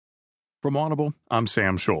From Audible, I'm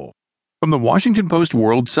Sam Scholl. From the Washington Post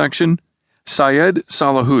World section, Syed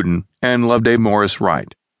Salahuddin and Loveday Morris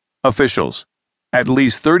write, Officials: at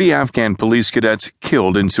least 30 Afghan police cadets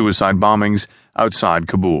killed in suicide bombings outside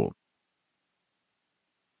Kabul.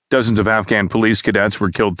 Dozens of Afghan police cadets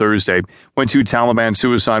were killed Thursday when two Taliban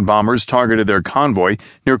suicide bombers targeted their convoy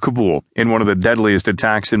near Kabul in one of the deadliest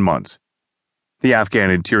attacks in months. The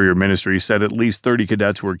Afghan Interior Ministry said at least 30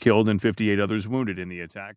 cadets were killed and 58 others wounded in the attack.